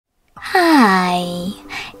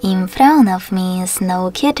front of me is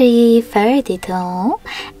NOKIA G42,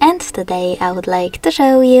 and today I would like to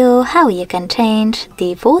show you how you can change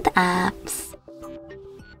default apps.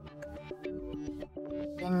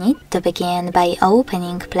 You need to begin by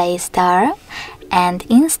opening Play Store and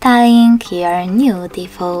installing your new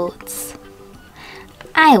defaults.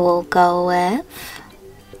 I will go with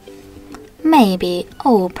maybe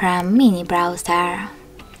Opera mini browser.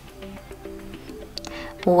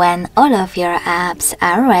 When all of your apps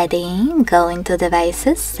are ready, go into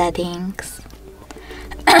Devices Settings.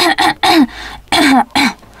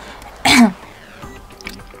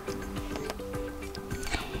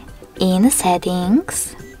 In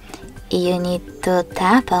Settings, you need to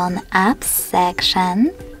tap on Apps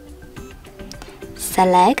section,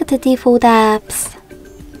 select Default Apps,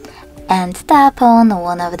 and tap on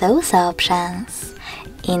one of those options,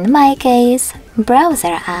 in my case,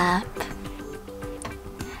 Browser app.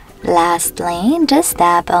 Lastly, just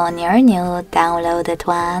tap on your new downloaded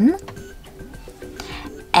one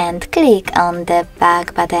and click on the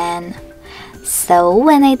back button. So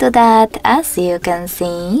when I do that, as you can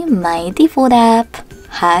see, my default app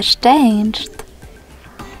has changed.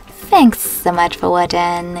 Thanks so much for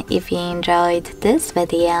watching. If you enjoyed this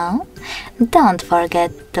video, don't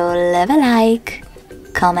forget to leave a like,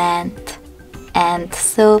 comment and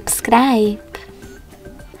subscribe.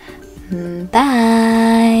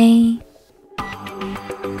 Bye!